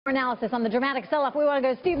analysis on the dramatic sell-off. We want to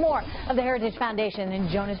go to Steve Moore of the Heritage Foundation and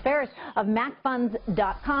Jonas Ferris of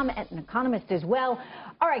MaxFunds.com, and an economist as well.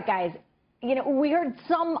 All right, guys. You know, we heard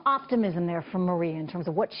some optimism there from Maria in terms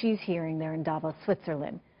of what she's hearing there in Davos,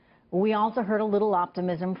 Switzerland. We also heard a little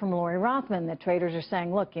optimism from Lori Rothman that traders are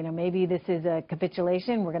saying, look, you know, maybe this is a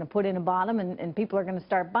capitulation. We're going to put in a bottom and people are going to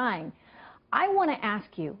start buying. I want to ask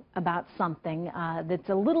you about something that's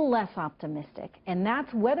a little less optimistic, and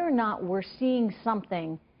that's whether or not we're seeing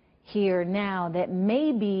something here now that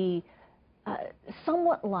may be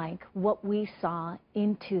somewhat like what we saw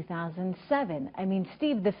in 2007. I mean,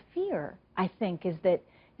 Steve, the fear, I think, is that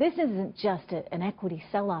this isn't just an equity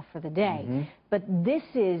sell-off for the day, but this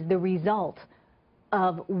is the result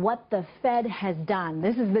of what the Fed has done.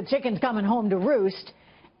 This is the chickens coming home to roost,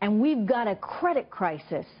 and we've got a credit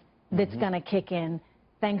crisis that's going to kick in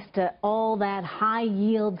thanks to all that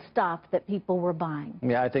high-yield stuff that people were buying.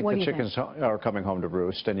 Yeah, I think the chickens are coming home to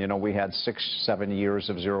roost. And, you know, we had 6-7 years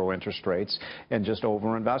of zero interest rates and just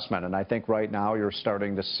overinvestment. And I think right now you're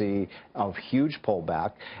starting to see a huge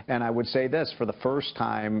pullback. And I would say this, for the first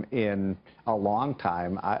time in a long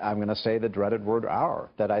time, I'm going to say the dreaded word "are,"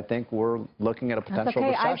 that I think we're looking at a potential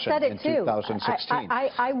recession in 2016.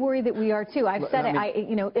 I worry that we are too. I've said it.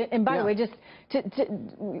 You know, and by the way, just to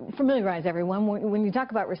familiarize everyone, when you talk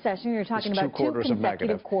about recession, you're talking about two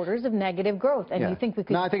consecutive quarters of negative growth, and you think we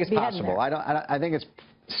could? No, I think it's possible. I think it's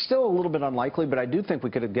still a little bit unlikely, but I do think we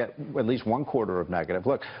could get at least one quarter of negative.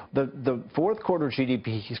 Look, the fourth quarter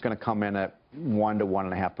GDP is going to come in at 1 to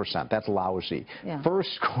 1.5%. That's lousy. First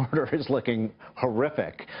quarter is looking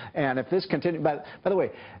horrific, and if this continues, by the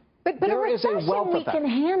way. But a recession we can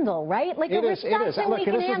handle, right? Like a recession we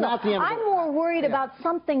can handle. I'm more worried about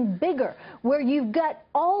something bigger, where you've got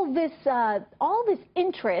all this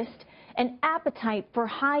interest and appetite for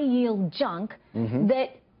high-yield junk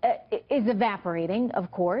that is evaporating,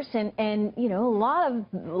 of course, and you know,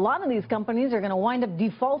 a lot of these companies are going to wind up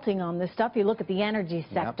defaulting on this stuff. You look at the energy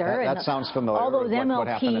sector, that sounds familiar. All those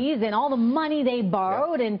MLPs and all the money they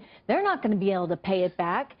borrowed, and they're not going to be able to pay it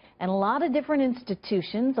back. And a lot of different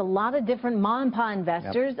institutions, a lot of different mom-and-pop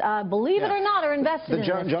investors, believe it or not, are invested in this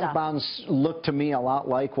stuff. The junk bonds look to me a lot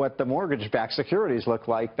like what the mortgage-backed securities looked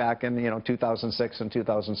like back in 2006 and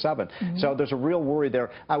 2007. So there's a real worry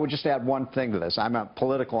there. I would just add one thing to this. I'm a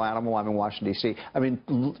political animal. I'm in Washington, D.C. I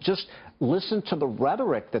mean, just listen to the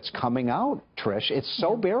rhetoric that's coming out, Trish. It's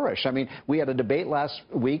so bearish. I mean, we had a debate last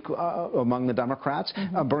week among the Democrats.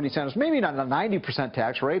 Bernie Sanders, maybe not a 90%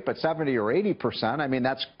 tax rate, but 70 or 80%. I mean,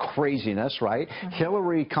 that's craziness, right?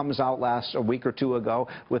 Hillary comes out a week or two ago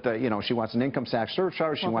with she wants an income tax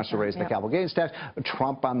surcharge. She wants to raise the capital gains tax.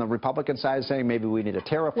 Trump on the Republican side is saying maybe we need a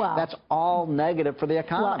tariff. That's all negative for the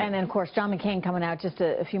economy. Well, and then, of course, John McCain coming out just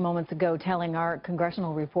a few moments ago telling our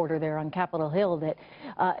congressional reporter there on Capitol Hill that,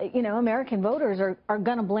 American voters are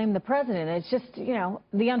going to blame the president. It's just,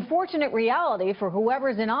 the unfortunate reality for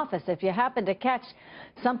whoever's in office. If you happen to catch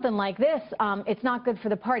something like this, it's not good for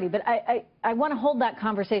the party. But I want to hold that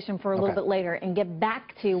conversation for a little bit later and get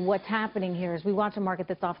back to what's happening here as we watch a market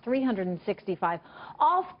that's off 365,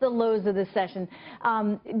 off the lows of the session.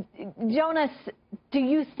 Jonas, do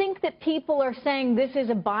you think that people are saying this is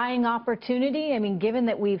a buying opportunity? I mean, given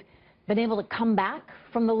that we've been able to come back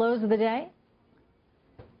from the lows of the day?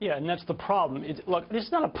 Yeah, and that's the problem. Look, this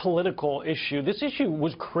is not a political issue. This issue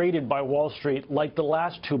was created by Wall Street like the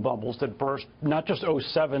last two bubbles that burst, not just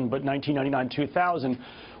 '07, but 1999, 2000.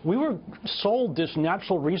 We were sold this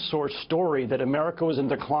natural resource story that America was in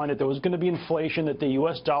decline, that there was going to be inflation, that the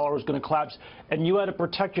U.S. dollar was going to collapse, and you had to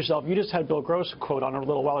protect yourself. You just had Bill Gross quote on it a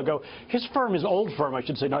little while ago. His firm, his old firm, I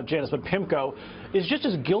should say, not Janus, but PIMCO, is just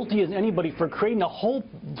as guilty as anybody for creating a whole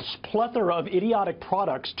plethora of idiotic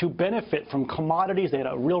products to benefit from commodities. They had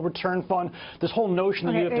a real return fund. This whole notion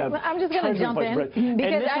that you have to have. I'm just going to jump in because and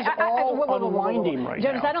this is all unwinding right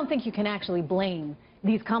Jonas, now. I don't think you can actually blame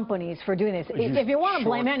these companies for doing this. If you want to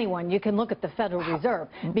blame anyone, you can look at the Federal Reserve,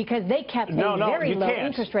 because they kept a very low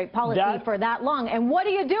interest rate policy for that long. And what do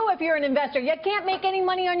you do if you're an investor? You can't make any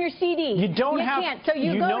money on your CD. You don't can't. So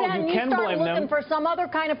you go down and you start looking for some other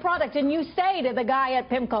kind of product, and you say to the guy at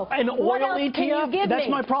PIMCO, what else can you give me? That's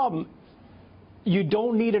my problem. You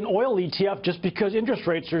don't need an oil ETF just because interest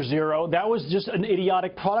rates are zero. That was just an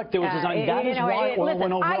idiotic product that was designed. That is why oil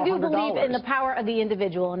went over $100. I do believe in the power of the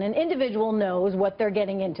individual, and an individual knows what they're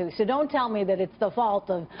getting into. So don't tell me that it's the fault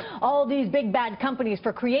of all these big bad companies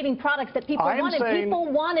for creating products that people wanted.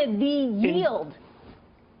 People wanted the yield.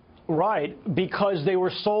 Right, because they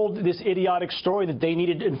were sold this idiotic story that they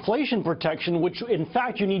needed inflation protection, which in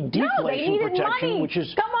fact you need deflation protection, money. which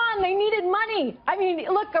is come on. on. They needed money. I mean,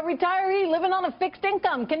 look, a retiree living on a fixed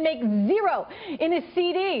income can make zero in his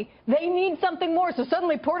CD. They need something more. So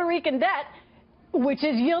suddenly Puerto Rican debt, which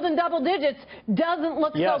is yielding double digits, doesn't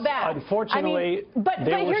look so bad. Unfortunately, but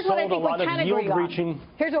here's what I think we can agree yield-reaching. on.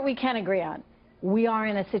 Here's what we can agree on. We are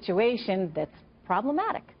in a situation that's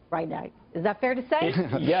problematic right now. Is that fair to say?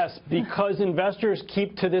 Yes, because investors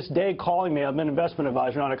keep to this day calling me, I'm an investment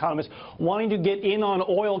advisor, not an economist, wanting to get in on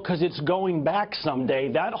oil because it's going back someday.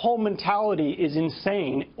 That whole mentality is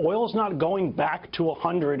insane. Oil is not going back to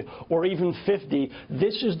 100 or even 50.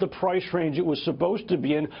 This is the price range it was supposed to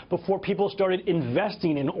be in before people started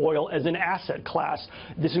investing in oil as an asset class.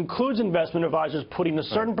 This includes investment advisors putting a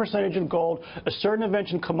certain percentage in gold, a certain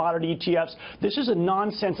amount in commodity ETFs. This is a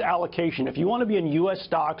nonsense allocation. If you want to be in U.S.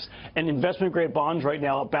 stocks and investment-grade bonds right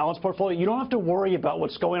now, a balanced portfolio, you don't have to worry about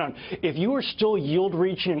what's going on. If you are still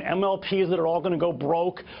yield-reaching and MLPs that are all going to go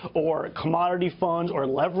broke, or commodity funds, or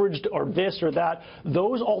leveraged, or this or that,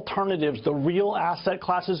 those alternatives, the real asset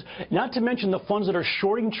classes, not to mention the funds that are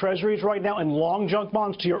shorting treasuries right now and long junk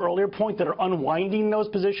bonds, to your earlier point, that are unwinding those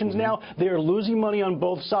positions now, they are losing money on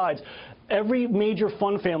both sides. Every major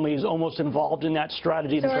fund family is almost involved in that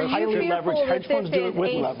strategy. So They're highly leveraged. Hedge funds do it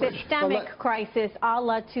with leverage. Is a systemic crisis a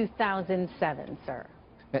la 2007, sir?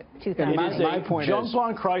 It is a junk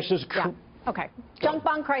bond crisis. Yeah. Okay. Junk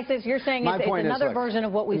bond crisis, you're saying it's another version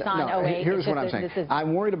of what we saw in 08. Here's what I'm saying.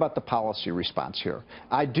 I'm worried about the policy response here.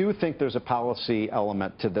 I do think there's a policy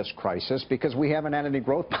element to this crisis because we haven't had any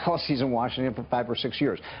growth policies in Washington for 5 or 6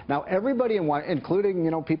 years. Now, everybody,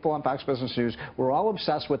 including, people on Fox Business News, we're all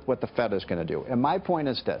obsessed with what the Fed is going to do. And my point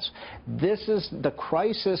is this. The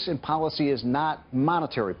crisis in policy is not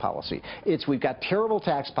monetary policy. We've got terrible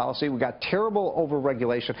tax policy. We've got terrible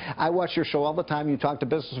overregulation. I watch your show all the time. You talk to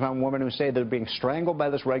businessmen and women who say they're being strangled by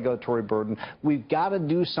this regulatory burden. We've got to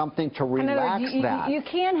do something to relax that. You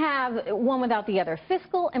can't have one without the other.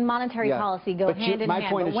 Fiscal and monetary policy go hand in hand.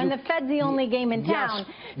 But when the Fed's the only game in town,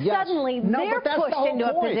 suddenly they're pushed into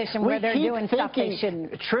a position where they're doing stuff they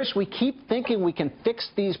shouldn't. Trish, we keep thinking we can fix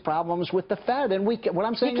these problems with the Fed, and what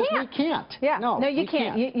I'm saying is we can't. Yeah. No, you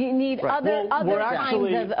can't. You need other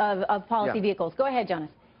kinds of policy vehicles. Go ahead, Jonas.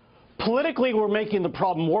 Politically, we're making the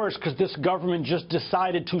problem worse because this government just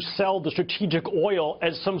decided to sell the strategic oil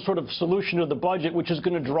as some sort of solution to the budget, which is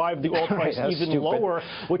going to drive the oil price even lower,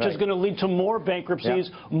 which is going to lead to more bankruptcies,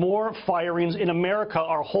 more firings. In America,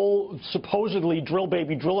 our whole supposedly drill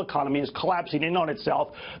baby drill economy is collapsing in on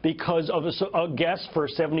itself because of a guess for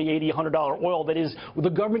 $70, $80, $100 oil. That is, the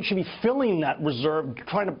government should be filling that reserve,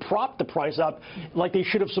 trying to prop the price up like they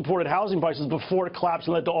should have supported housing prices before it collapsed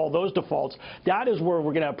and led to all those defaults. That is where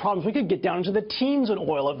we're going to have problems. We could get down into the teens in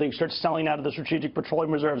oil if they start selling out of the strategic petroleum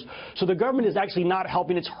reserves. So the government is actually not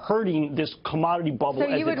helping. It's hurting this commodity bubble.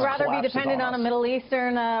 So you would rather be dependent on a Middle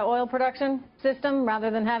Eastern oil production system rather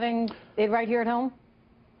than having it right here at home?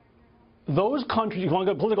 Those countries, you want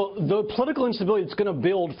to go political, the political instability that's going to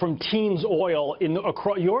build from teens oil,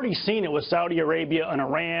 you're already seeing it with Saudi Arabia and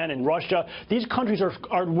Iran and Russia. These countries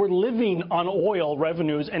we're living on oil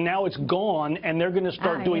revenues, and now it's gone, and they're going to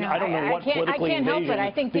start doing, I don't know what political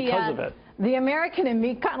invasion because of it. The American in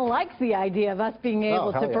me kind of likes the idea of us being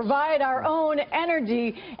able to provide our own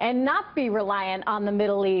energy and not be reliant on the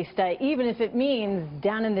Middle East, even if it means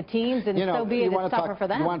down in the teens, and so be it, it's tougher for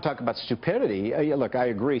them. You want to talk about stupidity? Look, I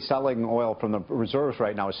agree. Selling oil from the reserves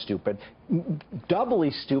right now is stupid. Doubly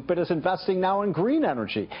stupid is investing now in green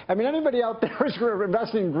energy. I mean, anybody out there is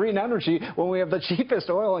investing in green energy when we have the cheapest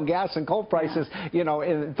oil and gas and coal prices,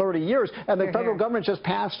 in 30 years. And the federal government just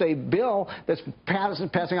passed a bill that's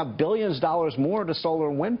passing out billions of dollars more to solar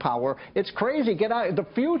and wind power. It's crazy. Get out. The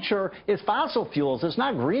future is fossil fuels. It's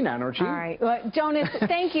not green energy. All right. Well, Jonas,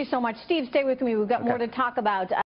 thank you so much. Steve, stay with me. We've got more to talk about.